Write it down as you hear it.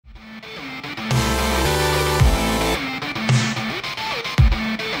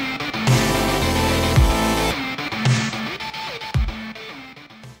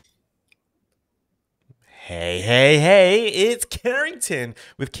Hey, it's Carrington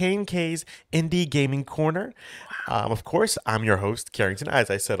with Kane K's Indie Gaming Corner. Of course, I'm your host, Carrington, as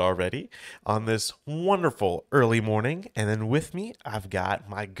I said already, on this wonderful early morning. And then with me, I've got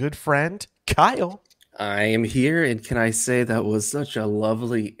my good friend, Kyle. I am here, and can I say that was such a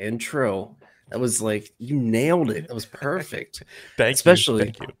lovely intro? That was like you nailed it. That was perfect, Thank you. especially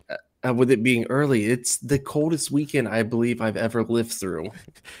Thank you. with it being early. It's the coldest weekend I believe I've ever lived through.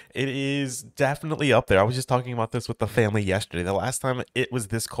 It is definitely up there. I was just talking about this with the family yesterday. The last time it was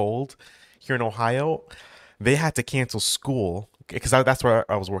this cold here in Ohio, they had to cancel school because that's where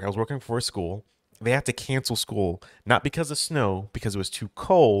I was working. I was working for a school. They had to cancel school, not because of snow, because it was too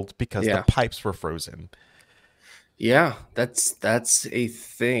cold, because the Yeah, pipes were frozen. yeah, that's a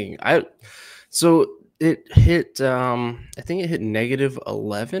thing. So it hit. I think it hit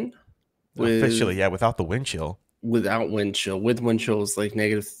 -11 Officially, with yeah, without the wind chill. without wind chill. With wind chill is like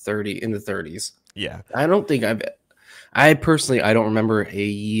 -30 in the 30s. Yeah. I don't think I personally, I don't remember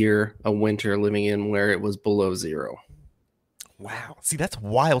a winter living in where it was below zero. Wow. See, that's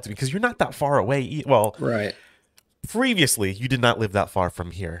wild to me because you're not that far away. Well, Right. previously, you did not live that far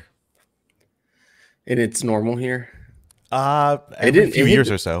from here. And it's normal here. It Every didn't, few years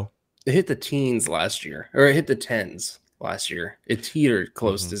or so. it hit the teens last year, or it hit the tens last year. It teetered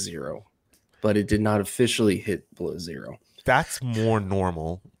close Mhm. to zero, but it did not officially hit below zero. That's more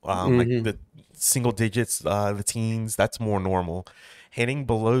normal. Like Hmm. the single digits, the teens, that's more normal. Hitting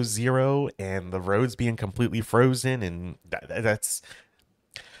below zero and the roads being completely frozen, and that's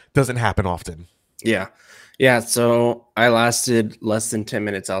doesn't happen often. Yeah. Yeah. So I lasted less than 10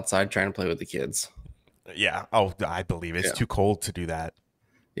 minutes outside trying to play with the kids. Yeah. Oh, I believe it. It's Yeah. too cold to do that.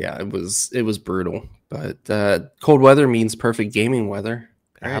 Yeah. It was brutal, but cold weather means perfect gaming weather,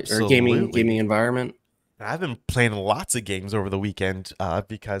 right? Or gaming Absolutely. environment. I've been playing lots of games over the weekend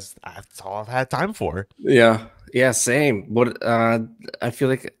because that's all I've had time for. Yeah. Yeah, same. I feel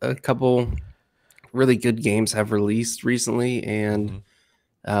like a couple really good games have released recently, and Mhm.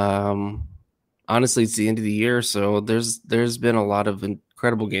 um honestly it's the end of the year, so there's been a lot of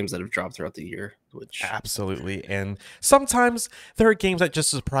incredible games that have dropped throughout the year, which Absolutely. And sometimes there are games that just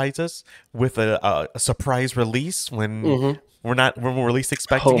surprise us with a surprise release when Mhm. we're least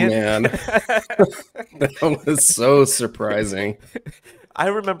expecting Oh it. man, that was so surprising. I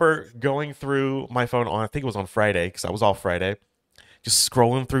remember going through my phone on I think it was on Friday because I was off Friday, just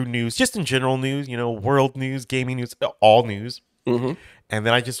scrolling through news, just in general news, world news, gaming news, all news. Mhm. And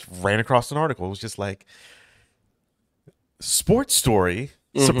then I just ran across an article. It was just like Sports Story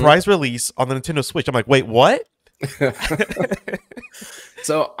Mhm. surprise release on the Nintendo Switch. I'm like, wait, what?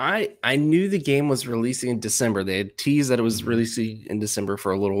 So I knew the game was releasing in December. They had teased that it was Mhm. releasing in December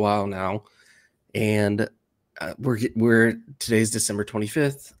for a little while now, and we're today's December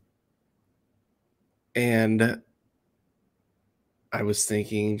 25th, and I was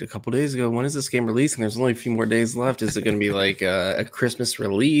thinking a couple days ago, when is this game releasing? There's only a few more days left. Is it going to be like a Christmas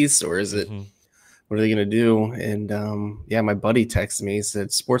release, or is it? Mhm. What are they going to do? And yeah, my buddy texted me,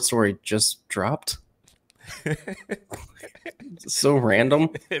 said Sports Story just dropped. So random.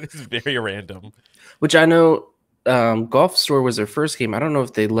 It is very random. Which I know Golf Store was their first game. I don't know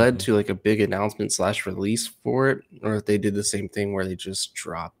if they led Mhm. to like a big announcement slash release for it, or if they did the same thing where they just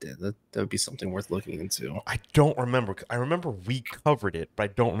dropped it. That would be something worth looking into. I don't remember. I remember we covered it, but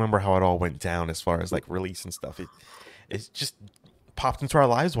I don't remember how it all went down as far as like release and stuff. It just popped into our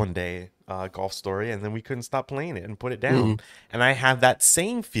lives one day, Golf Story, and then we couldn't stop playing it and put it down. Mhm. And I have that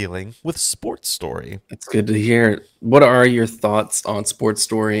same feeling with Sports Story. It's good to hear. What are your thoughts on Sports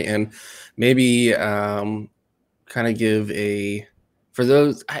Story, and maybe kind of give a for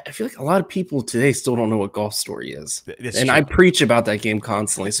those? I feel like a lot of people today still don't know what Golf Story is, It's and I true. preach about that game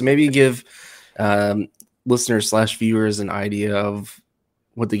constantly. So maybe give um, listeners slash viewers an idea of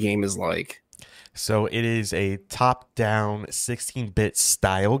what the game is like. So it is a top-down 16-bit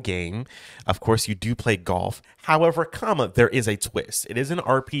style game. Of course, you do play golf. However, there is a twist. It is an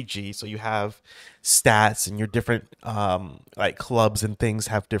RPG, so you have stats and your different like clubs and things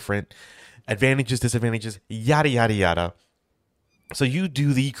have different advantages, disadvantages, yada yada yada. So you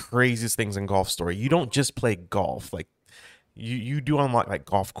do the craziest things in Golf Story. You don't just play golf. Like you do unlock like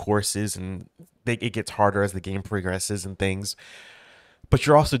golf courses and it gets harder as the game progresses and things, but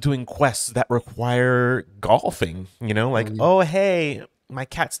you're also doing quests that require golfing, like, Mhm. oh, hey, my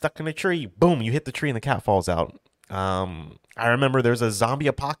cat's stuck in a tree. Boom, you hit the tree and the cat falls out. I remember there's a zombie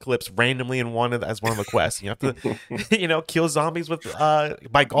apocalypse randomly in as one of the quests. You have to, kill zombies with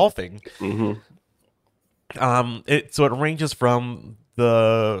by golfing. Mhm. So it ranges from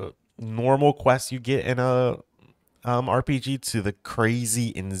the normal quests you get in a RPG to the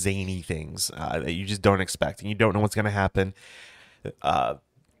crazy and zany things that you just don't expect and you don't know what's going to happen. Uh,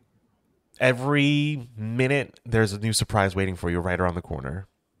 every minute, there's a new surprise waiting for you right around the corner.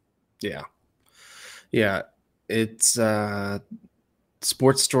 Yeah. Yeah. It's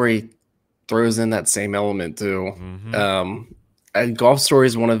Sports Story throws in that same element too. Golf Story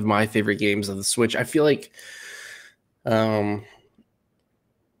is one of my favorite games of the Switch. I feel like it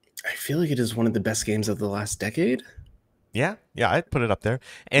is one of the best games of the last decade. Yeah, I'd put it up there.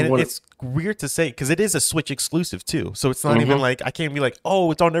 And it's weird to say because it is a Switch exclusive too. So it's not even like I can't be like,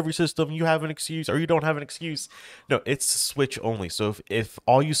 oh, it's on every system. You have an excuse or you don't have an excuse. No, it's Switch only. So if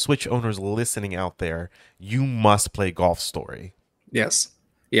all you Switch owners listening out there, you must play Golf Story. Yes.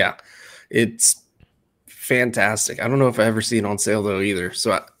 Yeah. It's fantastic. I don't know if I ever see it on sale though either.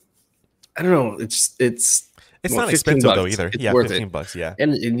 So I don't know. It's not expensive though either. It's yeah, worth $15. Yeah,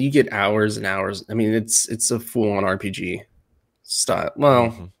 and you get hours and hours. I mean, it's a full on RPG style.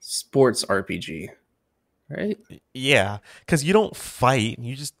 Well, sports RPG, right? Yeah, because you don't fight.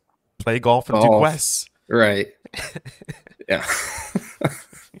 You just play golf and do quests. Right. Yeah.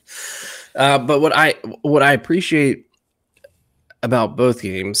 But what I appreciate about both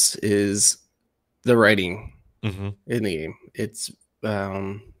games is the writing in the game. It's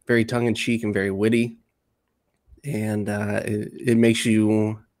very tongue in cheek and very witty, and it makes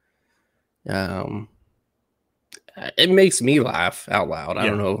you. It makes me laugh out loud. I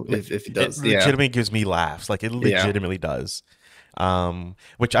don't know if it does. It legitimately gives me laughs. Like it legitimately does.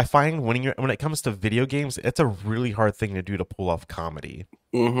 Which I find when it comes to video games, it's a really hard thing to do to pull off comedy.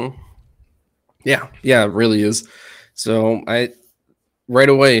 Yeah, it really is. So right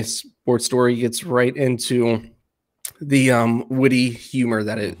away, Sports Story gets right into the witty humor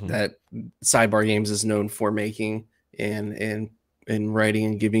that Sidebar Games is known for making and writing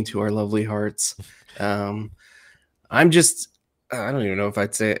and giving to our lovely hearts. I don't even know if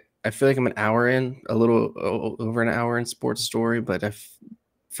I'd say it. I feel like I'm an hour in, a little over an hour in Sports Story, but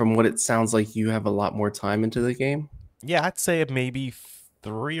from what it sounds like, you have a lot more time into the game. Yeah, I'd say maybe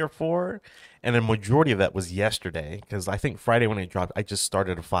 3 or 4, and the majority of that was yesterday because I think Friday when it dropped, I just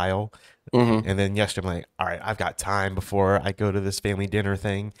started a file, and then yesterday I'm like, all right, I've got time before I go to this family dinner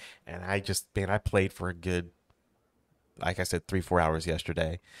thing, and I played for a good, like I said, 3-4 hours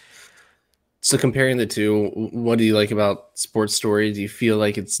yesterday. So comparing the two, what do you like about Sports Story? Do you feel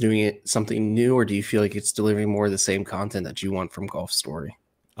like it's doing something new, or do you feel like it's delivering more of the same content that you want from Golf Story?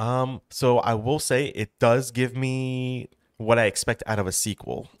 So I will say it does give me what I expect out of a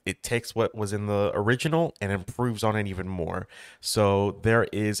sequel. It takes what was in the original and improves on it even more. So there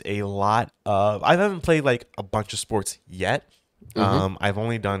is a lot of I haven't played like a bunch of sports yet. I've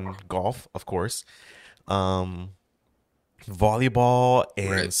only done golf, of course. Volleyball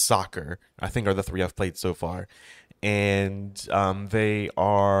and soccer, I think, are the 3 I've played so far. And they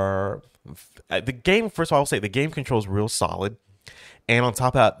are the game. First of all, I'll say the game controls real solid. And on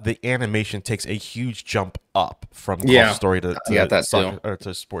top of that, the animation takes a huge jump up from Golf Story to soccer, or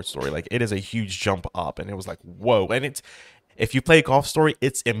to Sports Story. Like it is a huge jump up, and it was like, whoa. And if you play Golf Story,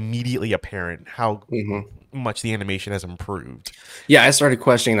 it's immediately apparent how much the animation has improved. Yeah, I started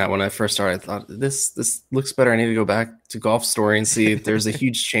questioning that when I first started. I thought this looks better. I need to go back to Golf Story and see if there's a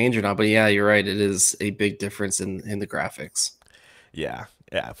huge change or not. But yeah, you're right. It is a big difference in the graphics. Yeah,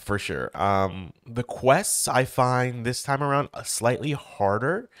 for sure. The quests I find this time around slightly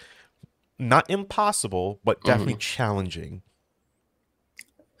harder. Not impossible, but definitely challenging.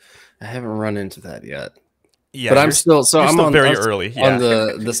 I haven't run into that yet. Yeah, but I'm still very early on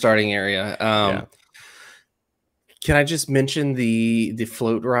the starting area. Can I just mention the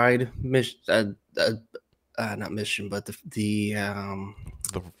float ride mission? Not mission, but the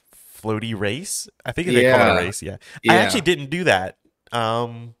floaty race. I think they call it a race. Yeah, I actually didn't do that. I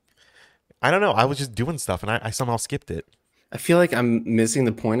don't know. I was just doing stuff, and I somehow skipped it. I feel like I'm missing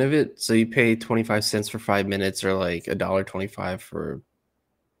the point of it. So you pay 25 cents for 5 minutes, or like $1.25 for,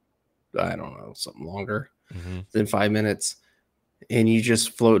 I don't know, something longer than 5 minutes, and you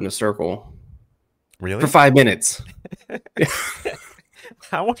just float in a circle. Really? For 5 minutes.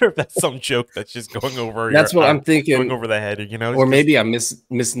 I wonder if that's some joke that's just going over. That's what I'm thinking. Going over the head, you know? Or maybe I'm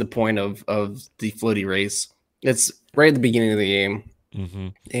missing the point of the floaty race. It's right at the beginning of the game.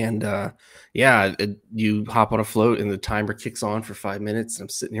 And you hop on a float and the timer kicks on for 5 minutes. I'm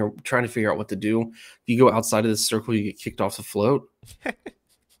sitting here trying to figure out what to do. If you go outside of the circle, you get kicked off the float.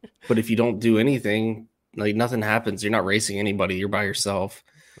 But if you don't do anything, like nothing happens. You're not racing anybody. You're by yourself.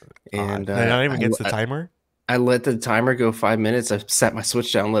 And not even against the timer. I let the timer go 5 minutes. I sat my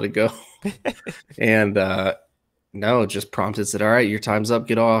Switch down, let it go. And no, it just prompted, said, all right, your time's up.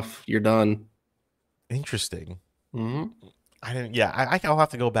 Get off. You're done. Interesting. Hmm. I didn't. Yeah, I'll have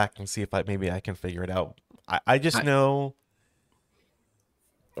to go back and see if maybe I can figure it out. I just I, know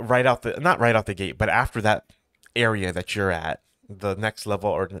right out the not right out the gate, but after that area that you're at, the next level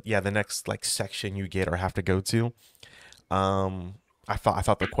or yeah, the next like section you get or have to go to. Um, I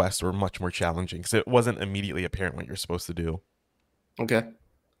thought the quests were much more challenging because it wasn't immediately apparent what you're supposed to do. okay.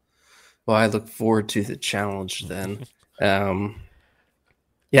 Well, I look forward to the challenge then. Um,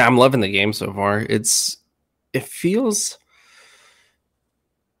 yeah, I'm loving the game so far. It feels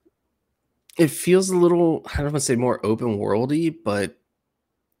it feels a little, I don't want to say more open worldy, but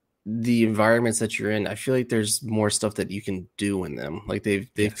the environments that you're in, I feel like there's more stuff that you can do in them. Like they've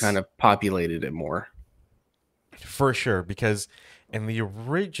kind Yes, of populated it more. for sure. Because in the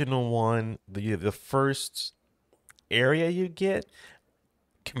original one, the first area you get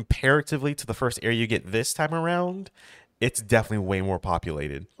comparatively to the first area you get this time around, it's definitely way more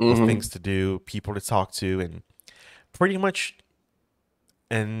populated with Hmm. things to do, people to talk to, and pretty much,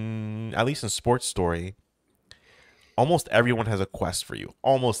 and at least in Sports Story, almost everyone has a quest for you.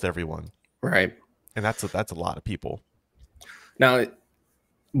 Almost everyone, Right. and that's a lot of people. Now,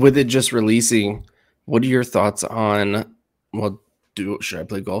 with it just releasing, what are your thoughts on, well, should I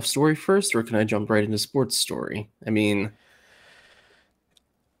play Golf Story first or can I jump right into Sports Story? I mean,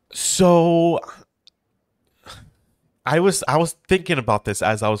 So I was thinking about this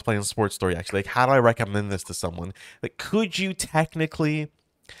as I was playing Sports Story. Actually, like, how do I recommend this to someone? Like, could you technically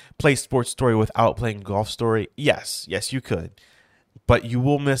play Sports Story without playing Golf Story? Yes, you could, but you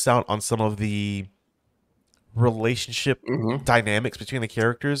will miss out on some of the relationship mhm. dynamics between the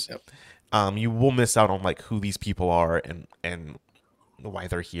characters. Yep. You will miss out on like who these people are and why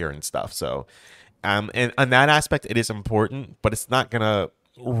they're here and stuff. So, and on that aspect, it is important, but it's not gonna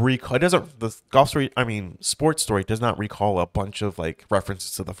recall. It doesn't. The Golf Story, I mean, Sports Story does not recall a bunch of like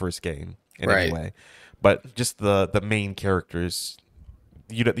references to the first game in any Right. way, but just the main characters.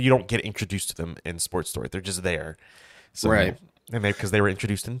 You don't get introduced to them in Sports Story. They're just there. So Right. and they because they were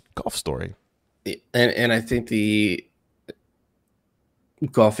introduced in Golf Story. And I think the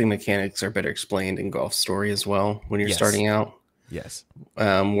golfing mechanics are better explained in Golf Story as well when you're Yes. starting out. Yes.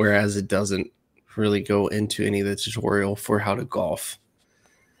 Whereas it doesn't really go into any of the tutorial for how to golf,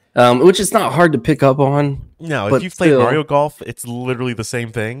 which is not hard to pick up on, No, if but you've played still. Mario Golf, it's literally the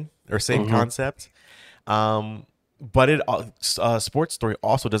same thing or same Mhm. concept. But Sports Story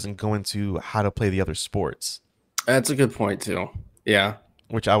also doesn't go into how to play the other sports, That's a good point too. Yeah.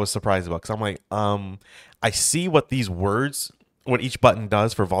 which I was surprised about because I'm like, I see what these words, what each button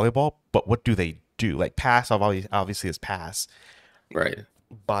does for volleyball, but what do they do? Like pass, obviously is pass, Right.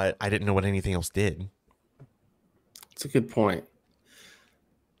 but I didn't know what anything else did. It's a good point.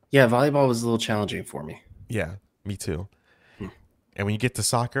 Yeah, volleyball was a little challenging for me. Yeah, me too. Hmm. And when you get to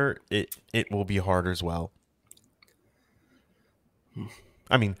soccer, it will be harder as well.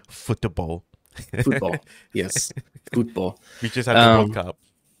 I mean, football. Football. Yes. Football. We just had the World Um, Cup.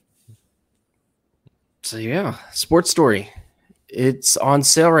 so yeah, Sports Story. It's on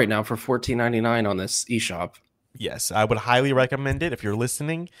sale right now for $14.99 on this eShop. Yes, I would highly recommend it if you're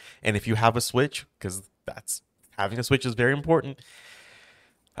listening and if you have a Switch, because that's having a Switch is very important.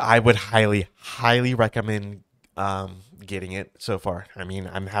 I would highly recommend getting it so far. I mean,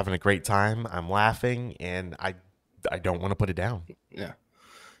 I'm having a great time. I'm laughing, and I don't want to put it down. Yeah.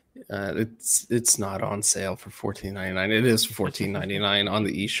 It's not on sale for $14.99. It is $14.99 on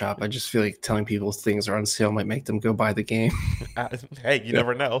the eShop. I just feel like telling people things are on sale might make them go buy the game. Hey, you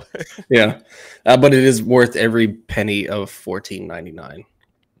never know. Yeah, but it is worth every penny of $14.99.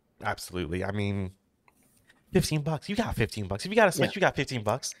 Absolutely. I mean, $15. You got $15. If you got a Yeah, Switch, you got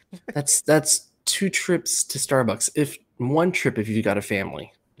 $15. that's 2 trips to Starbucks. If one trip, if you got a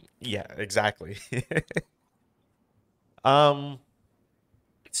family. Yeah, exactly. um,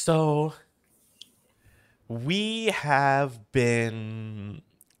 so we have been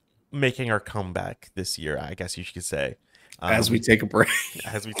making our comeback this year, I guess you should say. As we take a break.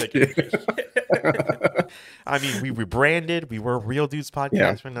 As we take a break. I mean, we rebranded. We were Real Dudes Yeah.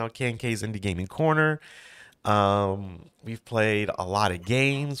 Podcast. We're now KNK's Indie Gaming Corner. We've played a lot of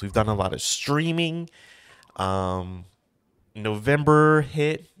games. We've done a lot of streaming. Um, November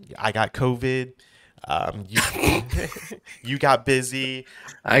hit. I got COVID. You you got busy,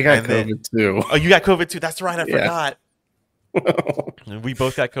 I got and then COVID too. oh, you got COVID too. That's right. I Yeah. forgot. We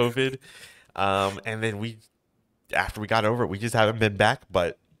both got COVID. And then after we got over it, we just haven't been back.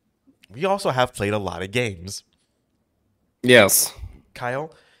 But we also have played a lot of games. Yes.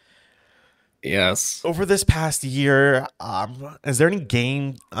 Kyle, Yes. over this past year, is there any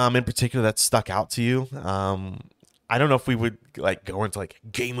game in particular that stuck out to you? I don't know if we would like go into like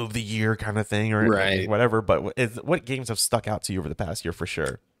game of the year kind of thing or Right. whatever, but what games have stuck out to you over the past year for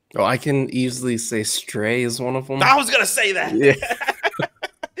sure? Oh, I can easily say Stray is one of them. I was gonna say that. Yeah.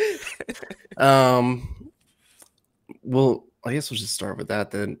 Well, I guess we'll just start with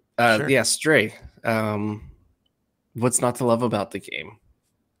that then. Sure. Yeah, Stray. What's not to love about the game?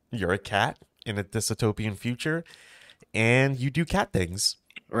 You're a cat in a dystopian future, and you do cat things.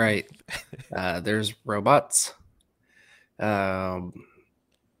 Right. There's robots.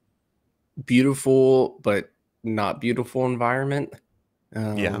 Beautiful, but not beautiful environment.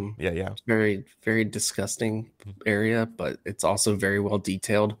 Yeah. Very, very disgusting area, but it's also very well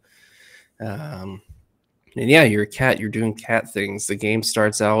detailed. And yeah, you're a cat. You're doing cat things. The game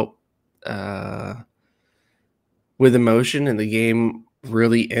starts out with emotion, and the game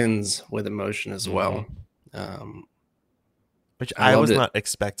really ends with emotion as well. Which I was not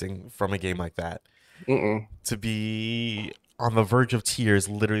expecting from a game like that. Mm-mm. To be on the verge of tears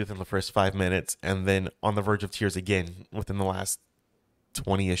literally within the first 5 minutes, and then on the verge of tears again within the last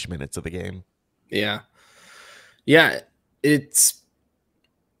 20-ish minutes of the game. Yeah, it's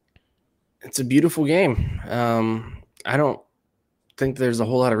a beautiful game. I don't think there's a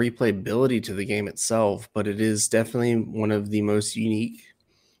whole lot of replayability to the game itself, but it is definitely one of the most unique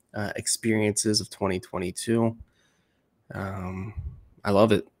experiences of 2022. I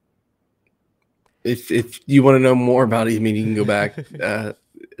love it. If you want to know more about it, I mean, you can go back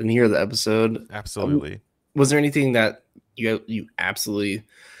and hear the episode. Absolutely. Was there anything that you absolutely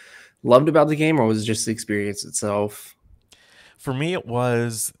loved about the game, or was it just the experience itself? For me, it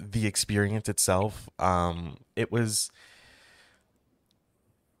was the experience itself. It was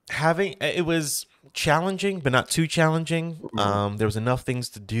challenging, but not too challenging. There was enough things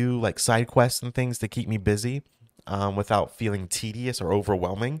to do, like side quests and things, to keep me busy without feeling tedious or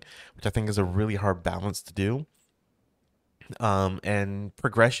overwhelming, which I think is a really hard balance to do. And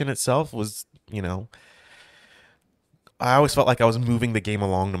progression itself was, I always felt like I was moving the game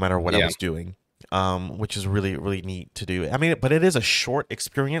along no matter what I was doing, which is really, really neat to do. I mean, but it is a short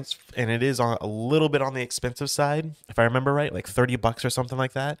experience, and it is a little bit on the expensive side, if I remember right, like $30 or something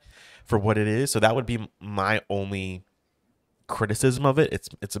like that for what it is. So that would be my only criticism of it.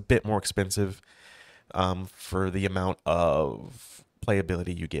 It's a bit more expensive for the amount of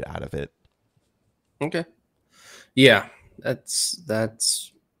playability you get out of it. Okay. Yeah,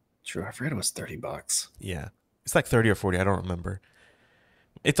 that's true. I forgot it was $30. Yeah. It's like 30 or 40. I don't remember.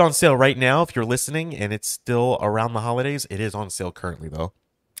 It's on sale right now if you're listening, and it's still around the holidays. It is on sale currently, though.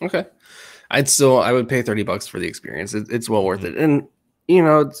 Okay. I would pay $30 for the experience. It's well worth it. And,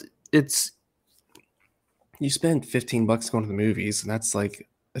 it's you spend $15 going to the movies, and that's like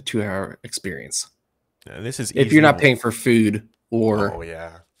a 2-hour experience. This is if you're not paying for food or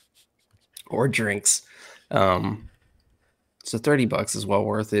or drinks. So $30 is well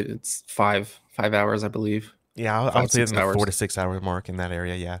worth it. It's 5 hours, I believe. Yeah, I would say in the 4 to 6 hour mark in that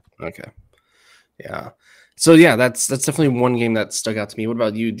area. Yeah. Okay. Yeah. So yeah, that's definitely one game that stuck out to me. What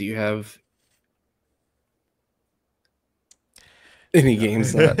about you? Do you have any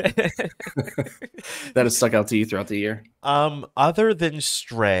games that that have stuck out to you throughout the year? Other than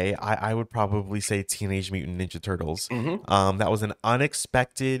Stray, I would probably say Teenage Mutant Ninja Turtles. That was an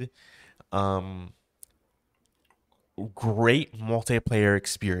unexpected, great multiplayer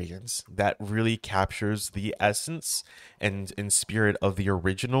experience that really captures the essence and spirit of the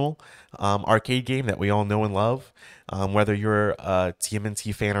original arcade game that we all know and love. Whether you're a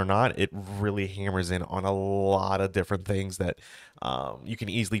TMNT fan or not, it really hammers in on a lot of different things that you can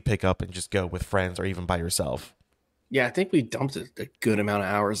easily pick up and just go with friends or even by yourself. Yeah, I think we dumped a good amount of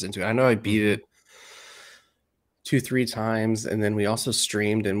hours into it. I know I beat it 2-3 times, and then we also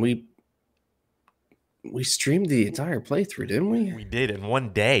streamed, and we streamed the entire playthrough, didn't we? We did in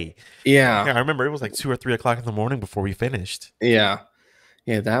one day. Yeah. I remember it was like 2 or 3 o'clock in the morning before we finished. Yeah,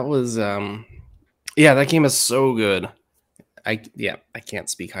 that was that game is so good. I can't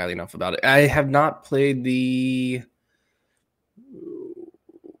speak highly enough about it. I have not played the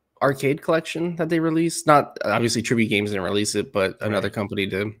arcade collection that they released. Not obviously Tribute Games didn't release it, but another company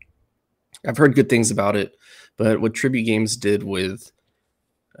did. I've heard good things about it, but what Tribute Games did with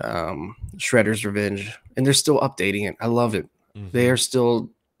Shredder's Revenge, and they're still updating it. I love it. They are still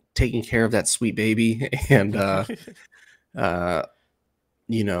taking care of that sweet baby and giving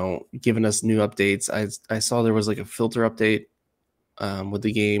us new updates. I saw there was like a filter update with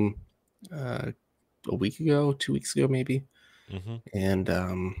the game a week ago, 2 weeks ago maybe. And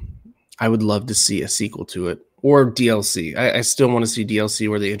I would love to see a sequel to it or DLC. I still want to see DLC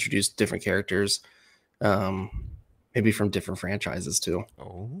where they introduce different characters. Maybe from different franchises too.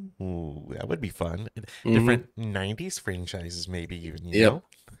 Oh, that would be fun. Hmm. Different 90s franchises, maybe even, you Yep. know?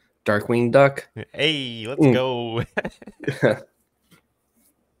 Darkwing Duck. Hey, let's Mm. go.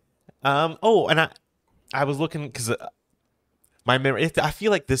 Oh, and I was looking because my memory. I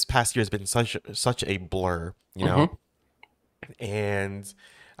feel like this past year has been such a blur, you know. Hmm. And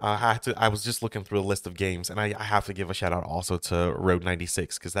I was just looking through a list of games, and I have to give a shout out also to Road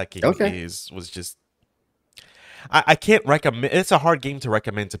 96 because that game Okay. was just I can't recommend. It's a hard game to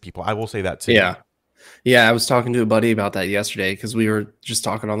recommend to people. I will say that too. Yeah. Yeah, I was talking to a buddy about that yesterday because we were just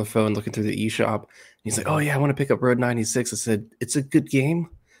talking on the phone, looking through the eShop. He's like, "Oh Hmm. yeah, I want to pick up Road 96." I said, "It's a good game.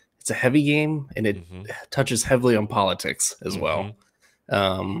 It's a heavy game, and it Hmm. touches heavily on politics as Hmm. well.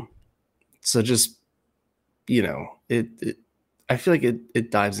 Um, so just it I feel like it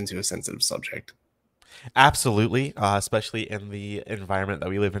dives into a sensitive subject. Absolutely, especially in the environment that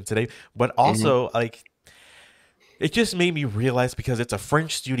we live in today. But Hmm. also, like, it just made me realize because it's a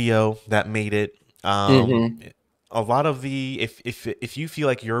French studio that made it. Hmm. A lot of the if you feel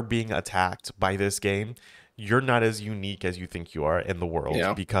like you're being attacked by this game, you're not as unique as you think you are in the world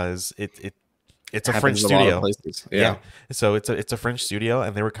Yeah, because it's a French happens a lot of studio. places. Yeah. Yeah, So it's a French studio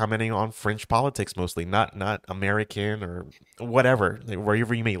and they were commenting on French politics mostly, not American or whatever, like,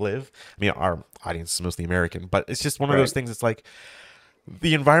 wherever you may live. I mean, our audience is mostly American, but it's just one of those right. things. It's like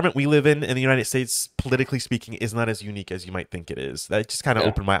the environment we live in the United States, politically speaking, is not as unique as you might think it is. That just kind of Yeah.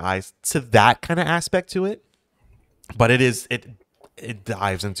 opened my eyes to that kind of aspect to it. But it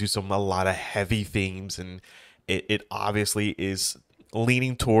dives into a lot of heavy themes, and it obviously is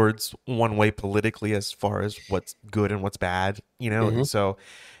leaning towards one way politically as far as what's good and what's bad, you know. And Hmm. so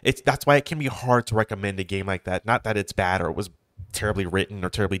that's why it can be hard to recommend a game like that. Not that it's bad or it was terribly written or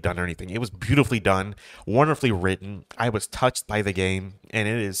terribly done or anything. It was beautifully done, wonderfully written. I was touched by the game, and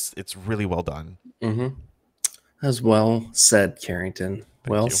it's really well done. Hmm. As well said, Carrington. Thank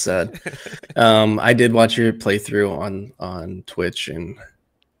Well you. said. I did watch your playthrough on Twitch, and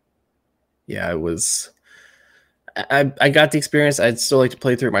yeah, it was. I got the experience. I'd still like to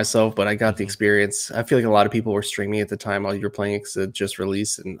play through it myself, but I got the Hmm. experience. I feel like a lot of people were streaming at the time while you were playing because it just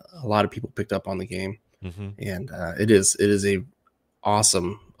released, and a lot of people picked up on the game. Hmm. And it is a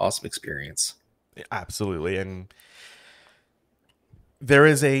awesome experience. Absolutely. And there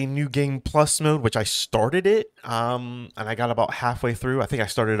is a new game plus mode, which I started it, and I got about halfway through. I think I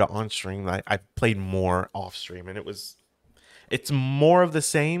started it on stream. I played more off stream, and it's more of the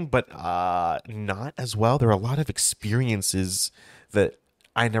same, but not as well. There are a lot of experiences that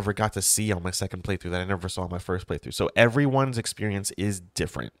I never got to see on my second playthrough that I never saw on my first playthrough. So everyone's experience is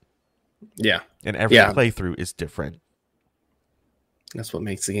different, Yeah, and every yeah, playthrough is different. that's what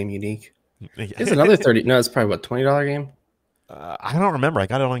makes the game unique. It's another 30. No, it's probably what, $20 game. I don't remember. I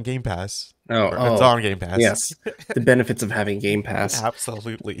got it on Game Pass, Oh, or it's oh, on Game Pass. yes. The benefits of having Game Pass.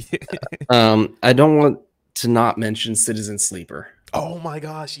 Absolutely. I don't want to not mention Citizen Sleeper. Oh my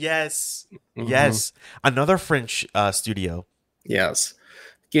gosh, yes. Hmm. Yes. Another French studio. Yes,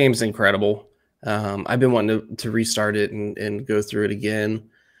 game's incredible. I've been wanting to restart it and go through it again.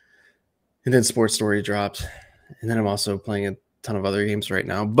 And then Sports Story dropped, and then I'm also playing a ton of other games right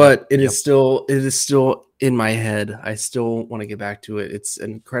now. Yep. But it Yep. is still in my head. I still want to get back to it. It's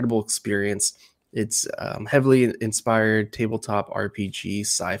an incredible experience. It's heavily inspired tabletop RPG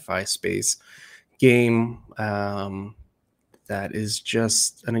sci-fi space game that is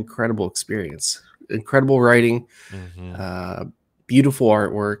just an incredible experience. Incredible writing, Hmm. uh, beautiful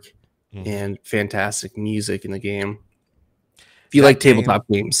artwork, Hmm. and fantastic music in the game. If you like That game tabletop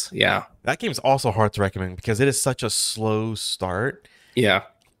games, yeah, that game's also hard to recommend because it is such a slow start. yeah,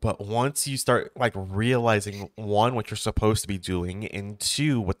 But once you start like realizing one, what you're supposed to be doing, and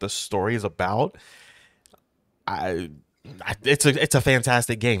two, what the story is about, I, it's a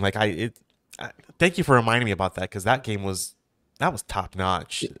fantastic game. Thank you for reminding me about that because that was top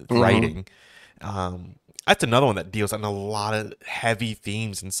notch hmm, writing. Um, that's another one that deals on a lot of heavy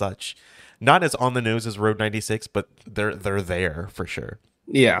themes and such. Not as on the nose as Road 96, but they're there for sure.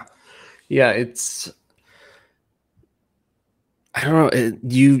 yeah, yeah. I don't know.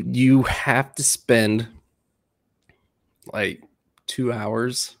 You have to spend like 2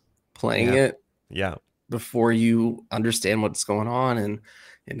 hours playing Yeah, it yeah, before you understand what's going on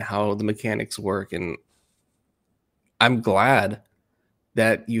and how the mechanics work. And I'm glad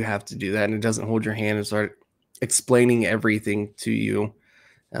that you have to do that, and it doesn't hold your hand and start explaining everything to you.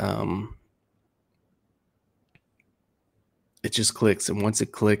 Um, it just clicks, and once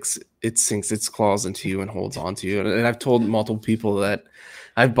it clicks, it sinks its claws into you and holds on to you. And I've told multiple people that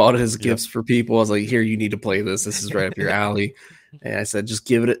I've bought it as yep. gifts for people. I was like, "Here, you need to play this. This is right up your alley." And I said, "Just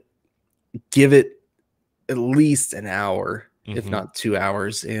give it at least an hour, if Mhm. not 2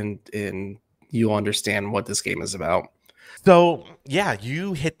 hours, and you'll understand what this game is about. So yeah,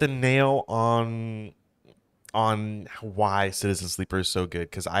 you hit the nail on why Citizen Sleeper is so good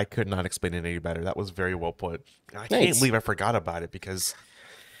because I could not explain it any better. That was very well put. And I can't Thanks. believe I forgot about it because,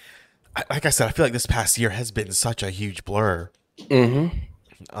 like I said, I feel like this past year has been such a huge blur.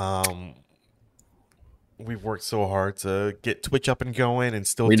 Mm-hmm. Um, we've worked so hard to get Twitch up and going and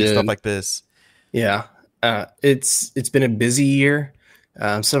still We do stuff did. like this. Yeah. It's been a busy year.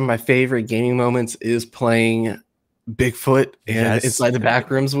 Some of my favorite gaming moments is playing Bigfoot and Yes, Inside the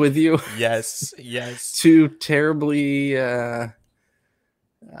Backrooms with you. yes, yes. Two terribly, not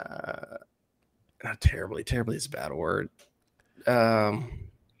terribly, terribly is a bad word.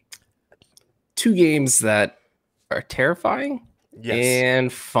 Two games that are terrifying Yes,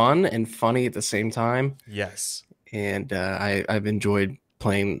 and fun and funny at the same time. yes. And I've enjoyed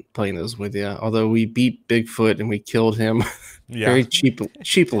playing those with you. Although we beat Bigfoot and we killed him Yeah. very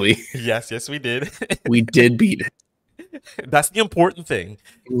cheaply, Yes, yes, we did. we did beat it. That's the important thing.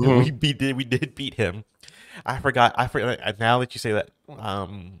 Mm-hmm. We did beat him. I forgot. Now that you say that,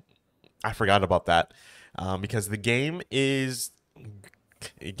 I forgot about that. Because the game is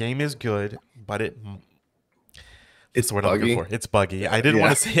good, but It's the word I'm looking buggy. for. It's buggy. I didn't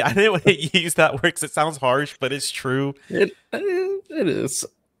want to say. I didn't want to use that word because it sounds harsh, but it's true. It is.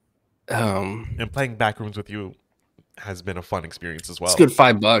 And playing Backrooms with you has been a fun experience as It's well. good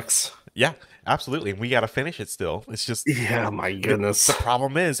 $5. Yeah, absolutely. And we got to finish it still. It's just Yeah, my goodness. the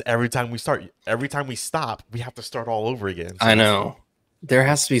problem is every time we stop, we have to start all over again. So I know. There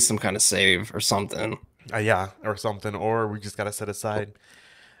has to be some kind of save or something. yeah, or something, or we just got to set aside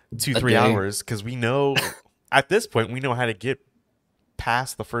A 2-3 day. hours because we know at this point we know how to get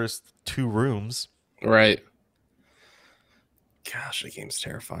past the first 2 rooms. Right. Gosh, the game's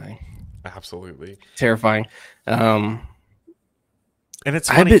terrifying. Absolutely. Terrifying. And it's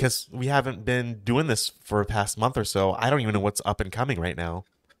funny because we haven't been doing this for the past month or so. I don't even know what's up and coming right now.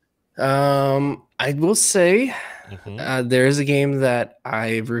 I will say Mhm. there is a game that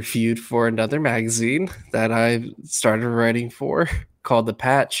I reviewed for another magazine that I started writing for called The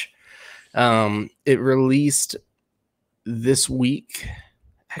Patch. It released this week.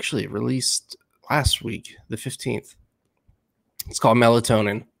 Actually, it released last week, the 15th. It's called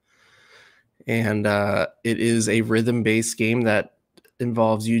Melatonin. And it is a rhythm-based game that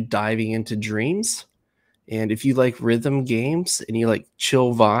involves you diving into dreams. And if you like rhythm games and you like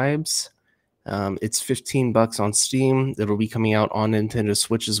chill vibes, it's $15 on Steam. It'll be coming out on Nintendo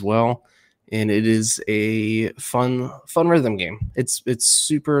Switch as well. And it is a fun rhythm game. It's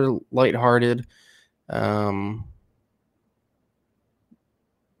super lighthearted. That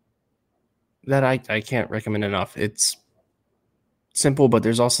I can't recommend enough. It's simple, but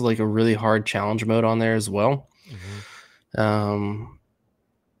there's also like a really hard challenge mode on there as well. Mhm.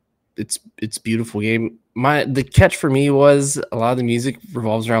 It's beautiful game. The catch for me was a lot of the music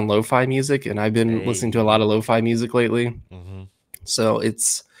revolves around lo-fi music, and I've been listening to a lot of lo-fi music lately. Mhm. So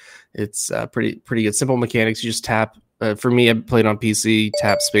it's pretty good. Simple mechanics. You just tap. For me, I played on PC.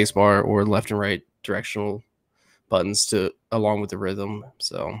 Tap spacebar or left and right directional buttons to along with the rhythm.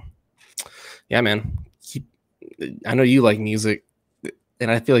 So yeah, man. I know you like music,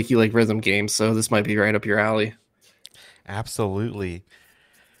 and I feel like you like rhythm games. So this might be right up your alley. Absolutely.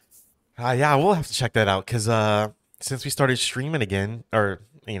 Yeah, we'll have to check that out because since we started streaming again, or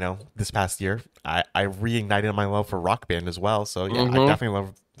this past year, I reignited my love for Rock Band as well. So yeah, I definitely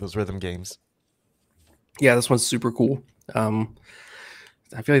love those rhythm games. Yeah, this one's super cool.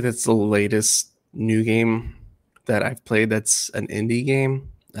 I feel like that's the latest new game that I've played. That's an indie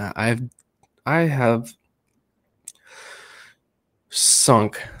game. I have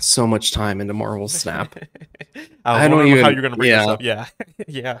sunk so much time into Marvel Snap. I don't know how you're gonna bring this up. Yeah,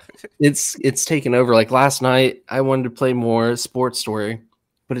 yeah. It's taken over. Like last night, I wanted to play more Sports Story,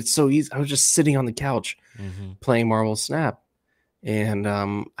 but it's so easy. I was just sitting on the couch playing Marvel Snap, and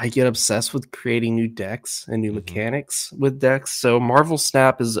I get obsessed with creating new decks and new mechanics with decks. So Marvel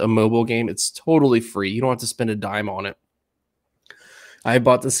Snap is a mobile game. It's totally free. You don't have to spend a dime on it. I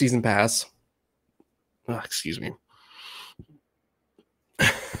bought the season pass. Oh, excuse me.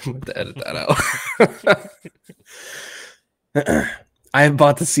 I'm going to edit that out. I have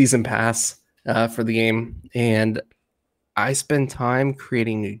bought the season pass for the game, and I spend time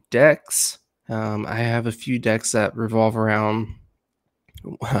creating new decks. I have a few decks that revolve around.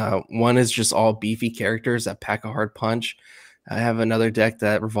 One is just all beefy characters that pack a hard punch. I have another deck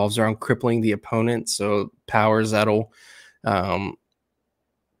that revolves around crippling the opponent, so powers that'll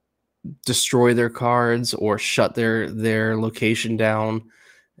destroy their cards or shut their location down.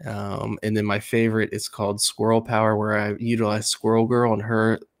 And then my favorite is called Squirrel Power, where I utilize Squirrel Girl and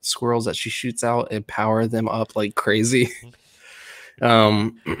her squirrels that she shoots out and power them up like crazy.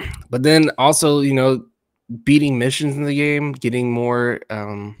 um, but then also, beating missions in the game, getting more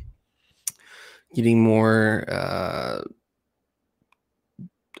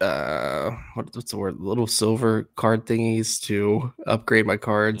what's the word, little silver card thingies to upgrade my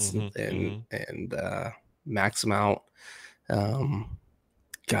cards and max them out.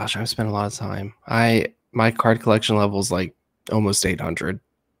 Gosh, I've spent a lot of time. My card collection level is like almost 800.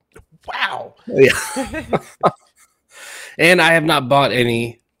 Wow. Yeah. And I have not bought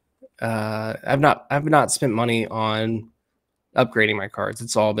any. I've not spent money on upgrading my cards.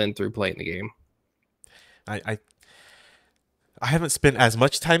 It's all been through playing the game. I haven't spent as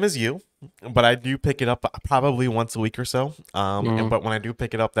much time as you, but I do pick it up probably once a week or so. But when I do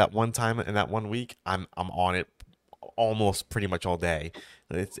pick it up that one time in that 1 week, I'm on it almost pretty much all day.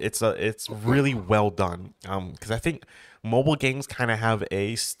 It's really well done. Because I think mobile games kind of have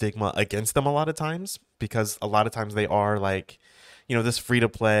a stigma against them a lot of times, because a lot of times they are like, this free to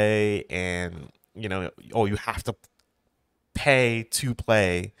play, and you have to pay to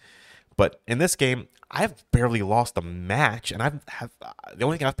play. But in this game, I've barely lost a match, and the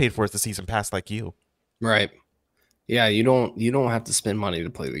only thing I've paid for is the season pass, like you. Right. Yeah, you don't have to spend money to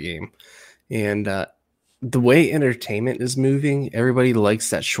play the game. And the way entertainment is moving, everybody likes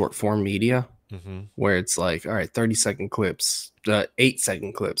that short form media, where it's like, all right, 30-second clips,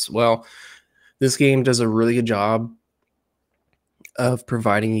 8-second clips. Well, this game does a really good job of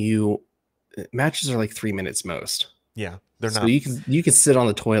providing you. Matches are like 3 minutes most. Yeah, they're so not. You can sit on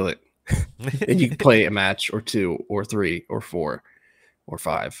the toilet and you can play a match or 2 or 3 or 4 or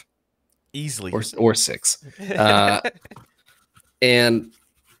 5 easily, or 6. And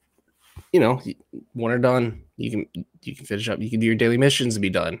when they're done, you can finish up. You can do your daily missions and be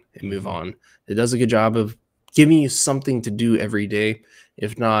done and move on. It does a good job of giving you something to do every day,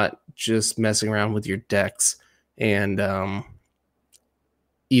 if not just messing around with your decks and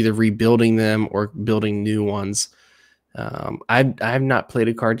either rebuilding them or building new ones. I've not played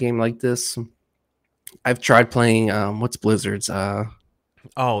a card game like this. I've tried playing what's Blizzard's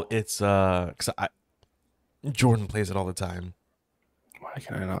it's because Jordan plays it all the time. Why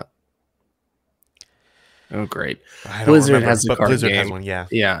can I not? Oh, great. Blizzard has a card Blizzard game. Has one, yeah.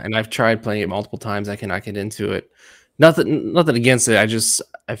 Yeah, and I've tried playing it multiple times. I cannot get into it. Nothing against it.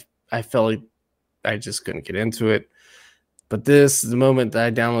 I felt like I just couldn't get into it. But the moment that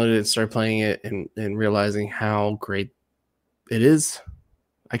I downloaded it and started playing it and realizing how great it is,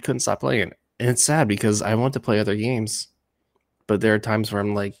 I couldn't stop playing it. And it's sad because I want to play other games, but there are times where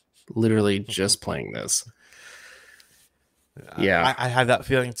I'm like literally just playing this. Yeah. I had that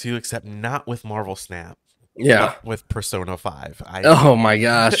feeling too, except not with Marvel Snap. Yeah. With Persona 5. Oh my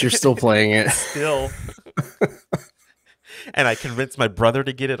gosh, you're still playing it. Still. And I convinced my brother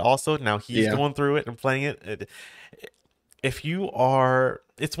to get it also. Now he's going through it and playing it. If you are,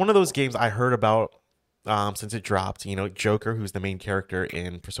 it's one of those games I heard about since it dropped. Joker, who's the main character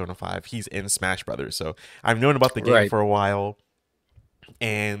in Persona 5, he's in Smash Brothers. So I've known about the game for a while.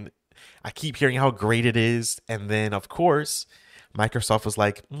 And I keep hearing how great it is. And then, of course, Microsoft was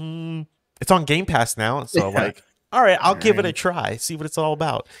like, it's on Game Pass now. So like, all right, I'll give it a try, see what it's all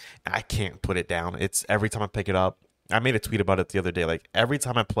about. And I can't put it down. It's every time I pick it up. I made a tweet about it the other day. Like, every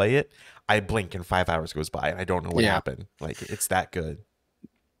time I play it, I blink and 5 hours goes by and I don't know what happened. Like, it's that good.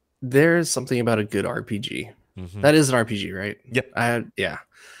 There's something about a good RPG. That is an RPG, right? Yep.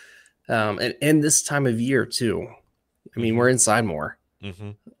 And this time of year too. I mean, we're inside more.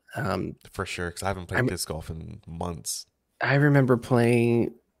 For sure, because I haven't played disc golf in months. I remember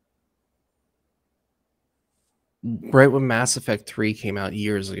playing right when Mass Effect 3 came out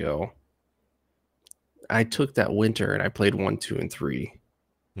years ago. I took that winter and I played 1, 2, and 3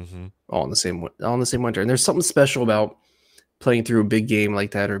 all in the same winter. And there's something special about playing through a big game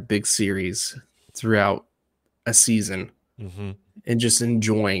like that or a big series throughout a season and just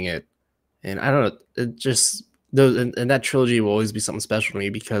enjoying it. And I don't know, it just and that trilogy will always be something special to me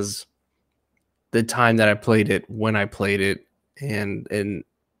because the time that I played it, when I played it, and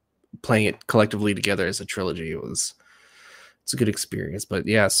playing it collectively together as a trilogy, it's a good experience. But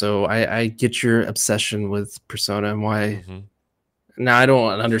yeah, so I get your obsession with Persona and why. Now I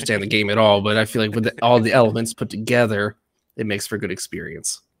don't understand the game at all, but I feel like with all the elements put together, it makes for a good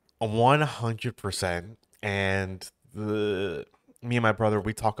experience. 100%. And me and my brother,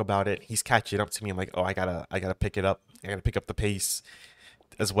 we talk about it. He's catching up to me. I'm like, oh, I gotta pick it up. I gotta pick up the pace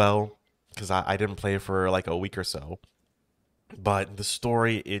as well because I didn't play it for like a week or so. But the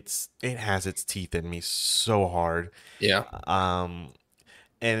story, it has its teeth in me so hard. Yeah.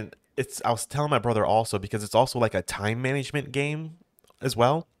 and I was telling my brother also because it's also like a time management game as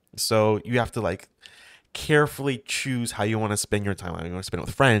well. So you have to like carefully choose how you want to spend your time. You want to spend it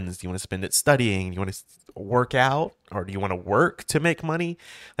with friends? Do you want to spend it studying? Do you want to work out, or do you want to work to make money?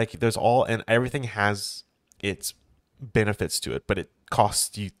 Like there's all, and everything has its benefits to it, but it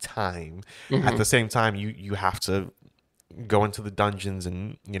costs you time. At the same time, you have to go into the dungeons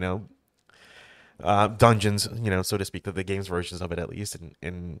and dungeons, so to speak, the game's versions of it at least,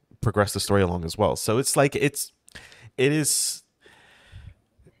 and progress the story along as well. So it's like it's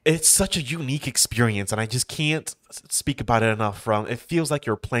such a unique experience, and I just can't speak about it enough. It feels like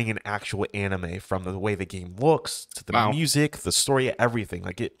you're playing an actual anime, from the way the game looks to the Wow. music, the story, everything.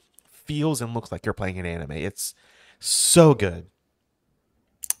 Like it feels and looks like you're playing an anime. It's so good.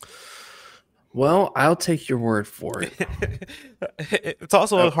 Well, I'll take your word for it. It's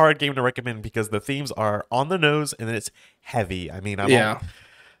also a hard game to recommend because the themes are on the nose and it's heavy. I mean, Yeah.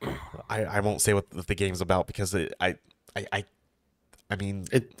 I won't say what the game's about because I mean,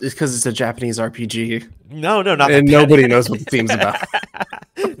 It's because it's a Japanese RPG, no, not and that nobody knows what the theme's about.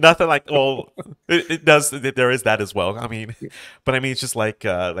 nothing like, well, it does. There is that as well. I mean, but I mean, it's just like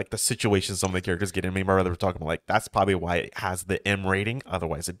the situations some of the characters get in. Me and my brother were talking about, like, that's probably why it has the M rating.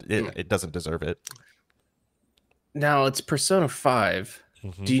 Otherwise, it doesn't deserve it. Now it's Persona 5.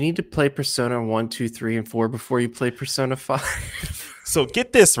 Mhm. Do you need to play Persona 1, 2, 3, and 4 before you play Persona 5? So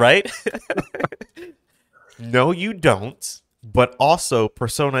get this right. No, you don't. But also,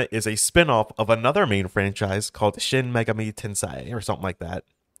 Persona is a spin-off of another main franchise called Shin Megami Tensei or something like that.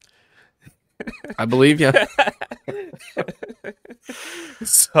 I believe you.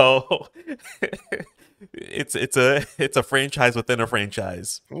 So it's a franchise within a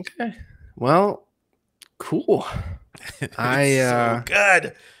franchise. Okay. Well, cool. It's so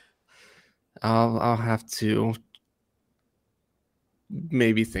good. I'll have to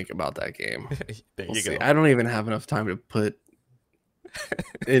maybe think about that game. There We'll you see. go. I don't even have enough time to put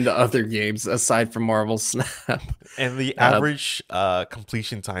into other games aside from Marvel Snap. And the average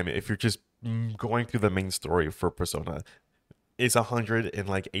completion time, if you're just going through the main story for Persona, is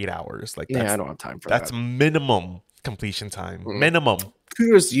 108 hours. Like Yeah, I don't have time for that's that. minimum completion time. Minimum.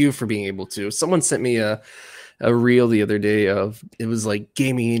 Kudos to you for being able to. Someone sent me a reel the other day of, it was like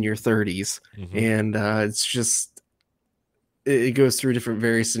gaming in your 30s, and it's just it goes through different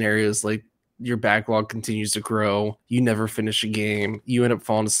various scenarios. Like your backlog continues to grow, you never finish a game, you end up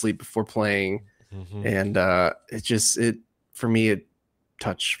falling asleep before playing, and it for me it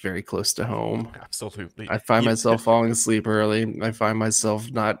touched very close to home. Absolutely. I find myself falling asleep early. I find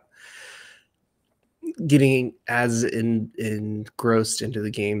myself not getting as engrossed into the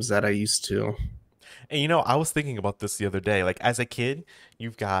games that I used to. And I was thinking about this the other day. Like, as a kid,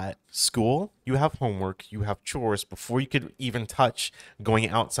 you've got school, you have homework, you have chores before you could even touch going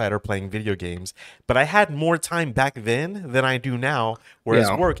outside or playing video games. But I had more time back then than I do now. Whereas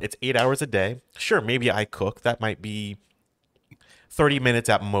work, it's 8 hours a day. Sure, maybe I cook. That might be 30 minutes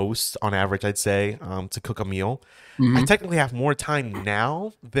at most on average, I'd say, to cook a meal. I technically have more time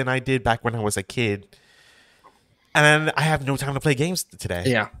now than I did back when I was a kid. And I have no time to play games today.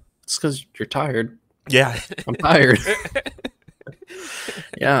 Yeah, it's because you're tired. Yeah. I'm tired.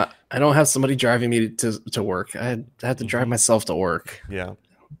 Yeah, I don't have somebody driving me to work. I have to drive myself to work. Yeah.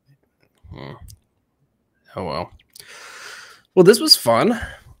 Oh, well. Well, this was fun.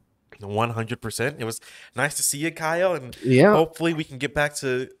 100%. It was nice to see you, Kyle. And Yeah. hopefully we can get back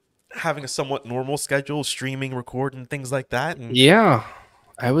to having a somewhat normal schedule, streaming, recording, things like that. And Yeah.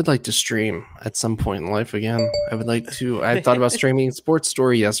 I would like to stream at some point in life again. I thought about streaming Sports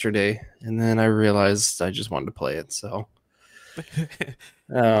Story yesterday, and then I realized I just wanted to play it. So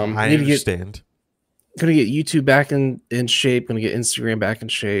I understand. Gonna get YouTube back in shape, gonna get Instagram back in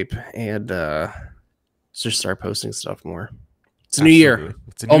shape, and just start posting stuff more. It's a new year.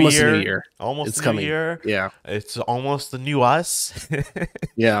 It's a Almost a new year. Almost It's a coming. new year. Yeah. It's almost the new us.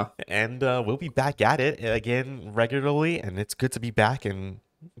 Yeah. And we'll be back at it again regularly. And it's good to be back and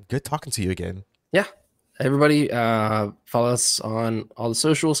good talking to you again. Yeah. Everybody follow us on all the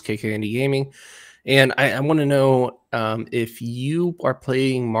socials, KK Indie Gaming. And I want to know if you are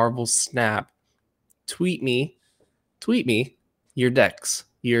playing Marvel Snap, tweet me your decks,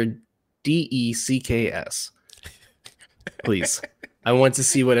 your DECKS. Please. I want to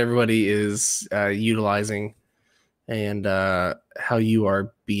see what everybody is utilizing and how you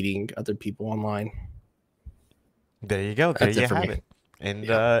are beating other people online. There you go. There you have it. And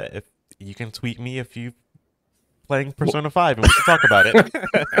if you can tweet me if you playing Persona 5 and we can talk about it.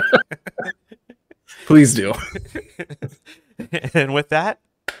 Please do. And with that,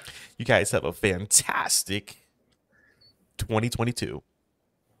 you guys have a fantastic 2022.